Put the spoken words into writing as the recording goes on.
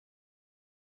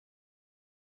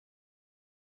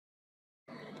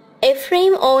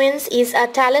Ephraim Owens is a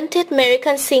talented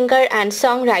American singer and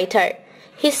songwriter.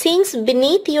 He sings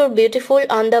Beneath Your Beautiful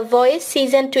on The Voice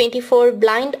Season 24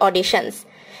 blind auditions.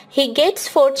 He gets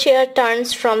 4 chair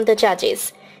turns from the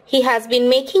judges. He has been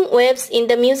making waves in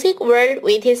the music world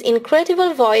with his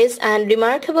incredible voice and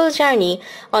remarkable journey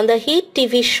on the hit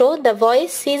TV show The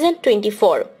Voice Season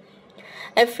 24.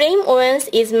 Ephraim Owens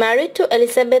is married to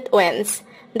Elizabeth Owens.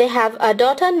 They have a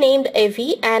daughter named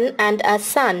Evie Ann and a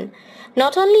son.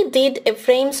 Not only did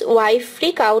Ephraim's wife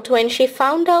freak out when she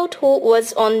found out who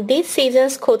was on this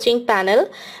season's coaching panel,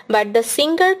 but the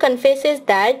singer confesses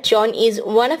that John is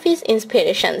one of his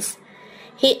inspirations.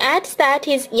 He adds that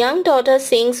his young daughter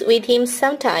sings with him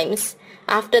sometimes.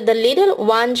 After the little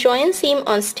one joins him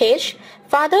on stage,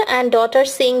 father and daughter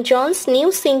sing John's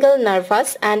new single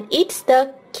Nervous, and it's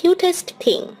the cutest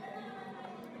thing.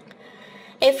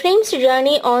 Ephraim's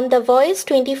journey on The Voice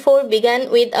 24 began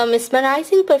with a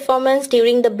mesmerizing performance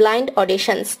during the blind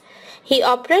auditions. He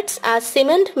operates a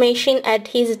cement machine at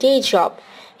his day job.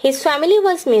 His family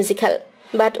was musical,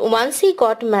 but once he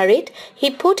got married,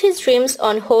 he put his dreams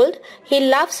on hold. He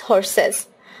loves horses.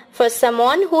 For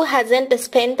someone who hasn't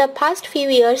spent the past few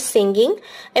years singing,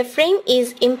 Ephraim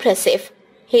is impressive.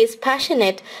 He is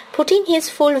passionate, putting his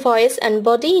full voice and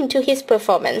body into his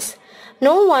performance.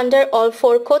 No wonder all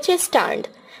 4 coaches turned.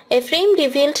 Ephraim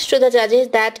revealed to the judges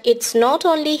that it's not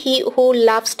only he who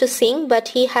loves to sing, but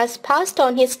he has passed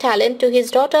on his talent to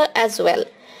his daughter as well,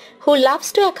 who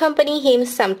loves to accompany him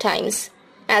sometimes.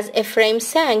 As Ephraim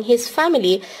sang, his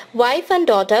family, wife and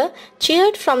daughter,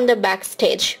 cheered from the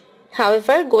backstage.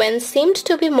 However, Gwen seemed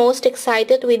to be most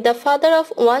excited with the father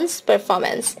of one's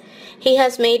performance. He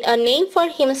has made a name for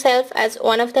himself as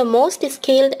one of the most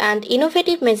skilled and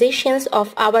innovative musicians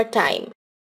of our time.